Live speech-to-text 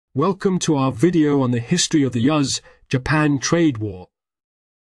Welcome to our video on the history of the US-Japan trade war.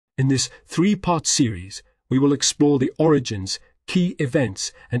 In this three-part series, we will explore the origins, key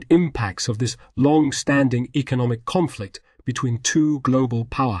events, and impacts of this long-standing economic conflict between two global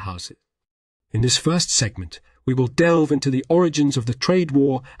powerhouses. In this first segment, we will delve into the origins of the trade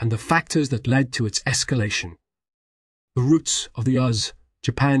war and the factors that led to its escalation. The roots of the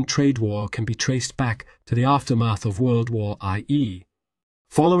US-Japan trade war can be traced back to the aftermath of World War I.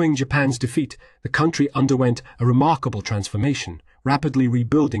 Following Japan's defeat, the country underwent a remarkable transformation, rapidly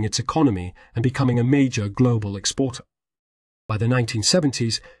rebuilding its economy and becoming a major global exporter. By the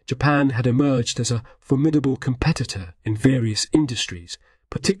 1970s, Japan had emerged as a formidable competitor in various industries,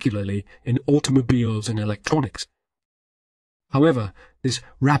 particularly in automobiles and electronics. However, this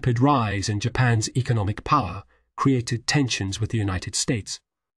rapid rise in Japan's economic power created tensions with the United States.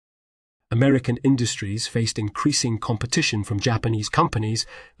 American industries faced increasing competition from Japanese companies,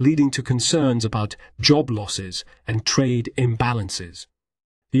 leading to concerns about job losses and trade imbalances.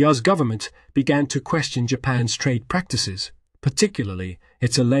 The US government began to question Japan's trade practices, particularly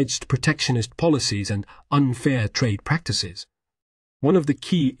its alleged protectionist policies and unfair trade practices. One of the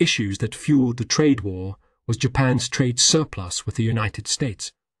key issues that fueled the trade war was Japan's trade surplus with the United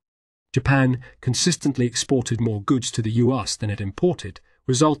States. Japan consistently exported more goods to the US than it imported,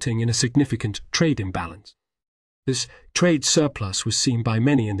 resulting in a significant trade imbalance. This trade surplus was seen by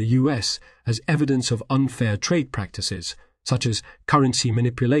many in the US as evidence of unfair trade practices, such as currency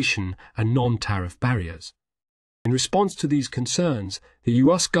manipulation and non-tariff barriers. In response to these concerns, the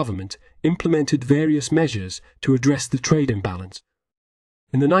US government implemented various measures to address the trade imbalance.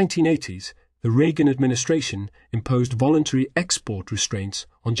 In the 1980s, the Reagan administration imposed voluntary export restraints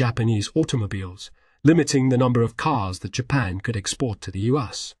on Japanese automobiles, limiting the number of cars that Japan could export to the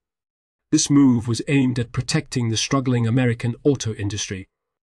US. This move was aimed at protecting the struggling American auto industry.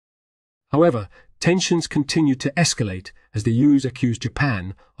 However, tensions continued to escalate as the US accused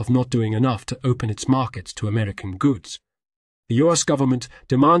Japan of not doing enough to open its markets to American goods. The US government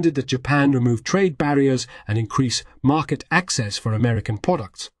demanded that Japan remove trade barriers and increase market access for American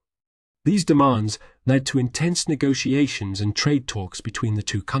products. These demands led to intense negotiations and trade talks between the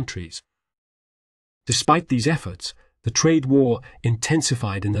two countries. Despite these efforts, the trade war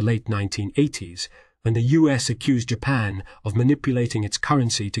intensified in the late 1980s when the US accused Japan of manipulating its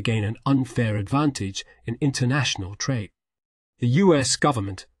currency to gain an unfair advantage in international trade. The US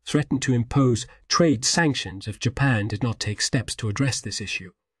government threatened to impose trade sanctions if Japan did not take steps to address this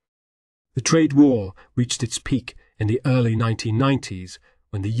issue. The trade war reached its peak in the early 1990s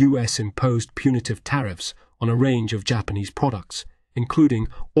when the US imposed punitive tariffs on a range of Japanese products, including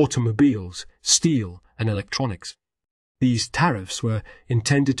automobiles, steel, and electronics. These tariffs were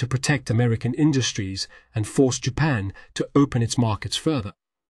intended to protect American industries and force Japan to open its markets further.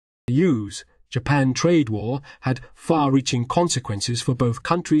 The US-Japan trade war had far-reaching consequences for both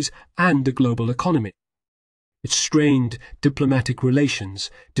countries and the global economy. It strained diplomatic relations,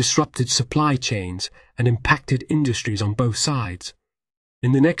 disrupted supply chains, and impacted industries on both sides.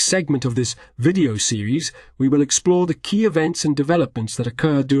 In the next segment of this video series, we will explore the key events and developments that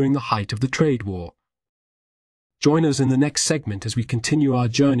occurred during the height of the trade war. Join us in the next segment as we continue our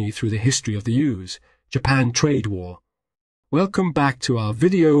journey through the history of the US-Japan trade war. Welcome back to our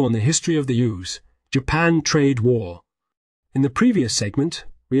video on the history of the US-Japan trade war. In the previous segment,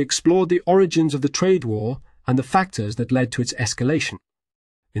 we explored the origins of the trade war and the factors that led to its escalation.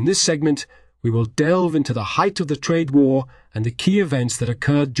 In this segment, we will delve into the height of the trade war and the key events that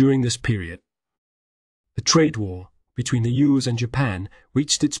occurred during this period. The trade war between the US and Japan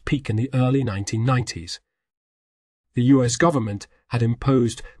reached its peak in the early 1990s. The US government had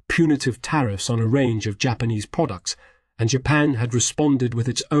imposed punitive tariffs on a range of Japanese products, and Japan had responded with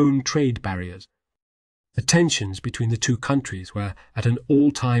its own trade barriers. The tensions between the two countries were at an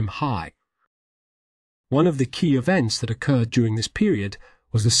all-time high. One of the key events that occurred during this period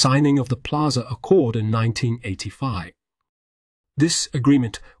was the signing of the Plaza Accord in 1985. This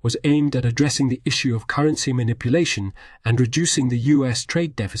agreement was aimed at addressing the issue of currency manipulation and reducing the US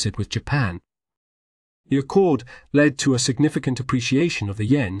trade deficit with Japan. The accord led to a significant appreciation of the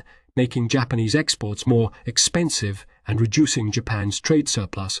yen, making Japanese exports more expensive and reducing Japan's trade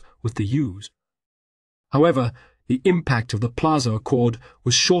surplus with the US. However, the impact of the Plaza Accord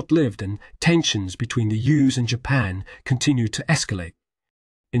was short-lived and tensions between the US and Japan continued to escalate.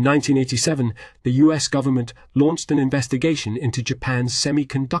 In 1987, the US government launched an investigation into Japan's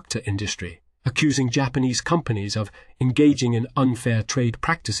semiconductor industry, accusing Japanese companies of engaging in unfair trade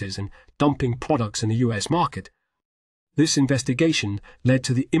practices and dumping products in the US market. This investigation led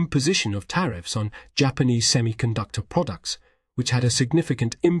to the imposition of tariffs on Japanese semiconductor products, which had a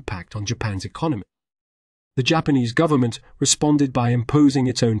significant impact on Japan's economy. The Japanese government responded by imposing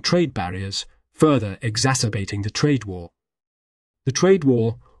its own trade barriers, further exacerbating the trade war. The trade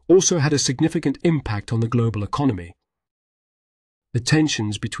war also had a significant impact on the global economy. The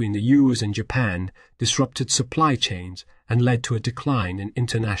tensions between the US and Japan disrupted supply chains and led to a decline in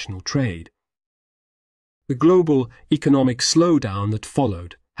international trade. The global economic slowdown that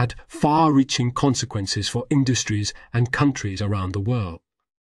followed had far-reaching consequences for industries and countries around the world.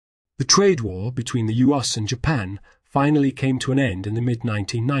 The trade war between the US and Japan finally came to an end in the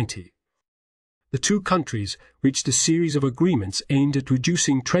mid-1990s. The two countries reached a series of agreements aimed at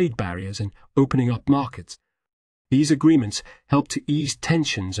reducing trade barriers and opening up markets. These agreements helped to ease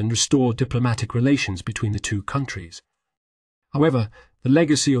tensions and restore diplomatic relations between the two countries. However, the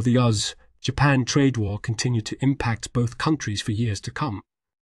legacy of the US-Japan trade war continued to impact both countries for years to come.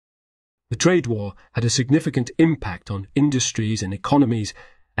 The trade war had a significant impact on industries and economies,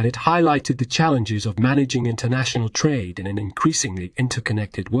 and it highlighted the challenges of managing international trade in an increasingly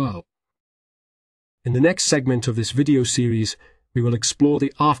interconnected world. In the next segment of this video series, we will explore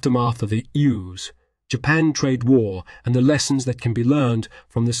the aftermath of the US-Japan trade war and the lessons that can be learned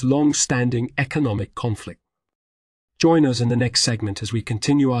from this long-standing economic conflict. Join us in the next segment as we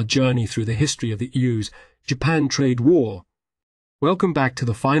continue our journey through the history of the US-Japan trade war. Welcome back to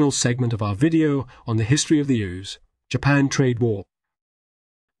the final segment of our video on the history of the US-Japan trade war.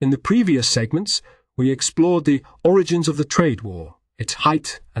 In the previous segments, we explored the origins of the trade war, its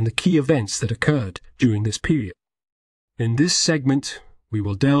height, and the key events that occurred during this period. In this segment, we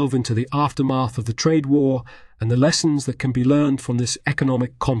will delve into the aftermath of the trade war and the lessons that can be learned from this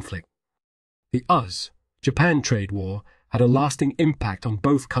economic conflict. The US-Japan trade war had a lasting impact on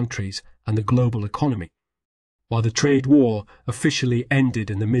both countries and the global economy. While the trade war officially ended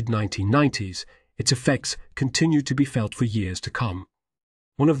in the mid-1990s, its effects continued to be felt for years to come.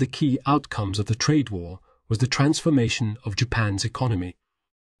 One of the key outcomes of the trade war was the transformation of Japan's economy.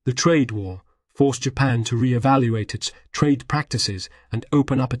 The trade war forced Japan to re-evaluate its trade practices and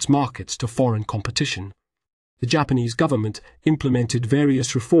open up its markets to foreign competition. The Japanese government implemented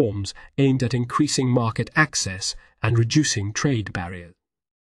various reforms aimed at increasing market access and reducing trade barriers.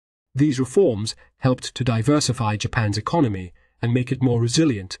 These reforms helped to diversify Japan's economy and make it more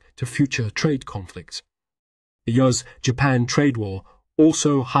resilient to future trade conflicts. The US-Japan trade war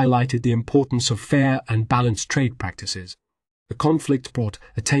also highlighted the importance of fair and balanced trade practices. The conflict brought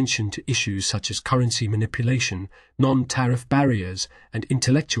attention to issues such as currency manipulation, non-tariff barriers, and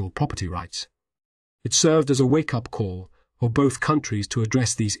intellectual property rights. It served as a wake-up call for both countries to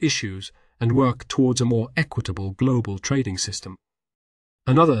address these issues and work towards a more equitable global trading system.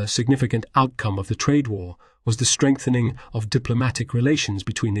 Another significant outcome of the trade war was the strengthening of diplomatic relations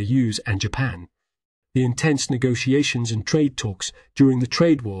between the US and Japan. The intense negotiations and trade talks during the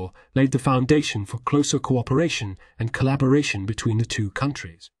trade war laid the foundation for closer cooperation and collaboration between the two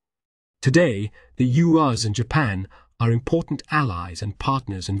countries. Today, the US and Japan are important allies and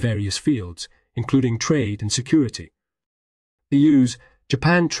partners in various fields, including trade and security. The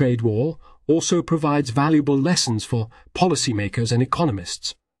US-Japan trade war also provides valuable lessons for policymakers and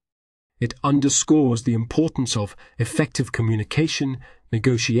economists. It underscores the importance of effective communication,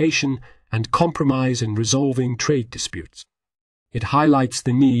 negotiation, and compromise in resolving trade disputes. It highlights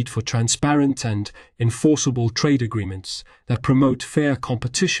the need for transparent and enforceable trade agreements that promote fair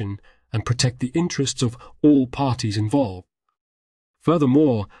competition and protect the interests of all parties involved.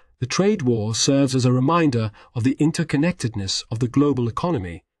 Furthermore, the trade war serves as a reminder of the interconnectedness of the global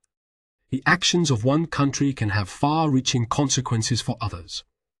economy. The actions of one country can have far-reaching consequences for others.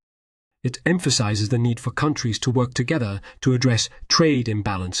 It emphasizes the need for countries to work together to address trade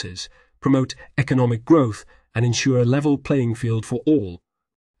imbalances, promote economic growth, and ensure a level playing field for all.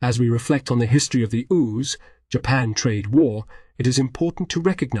 As we reflect on the history of the US-Japan trade war, it is important to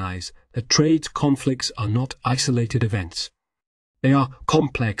recognize that trade conflicts are not isolated events. They are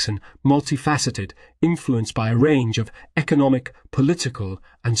complex and multifaceted, influenced by a range of economic, political,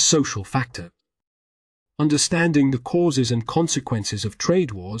 and social factors. Understanding the causes and consequences of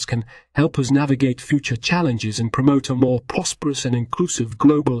trade wars can help us navigate future challenges and promote a more prosperous and inclusive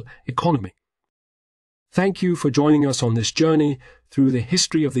global economy. Thank you for joining us on this journey through the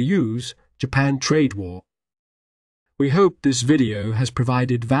history of the US-Japan trade war. We hope this video has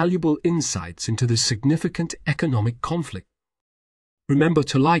provided valuable insights into this significant economic conflict. Remember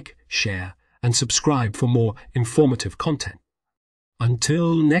to like, share, and subscribe for more informative content.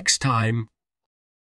 Until next time.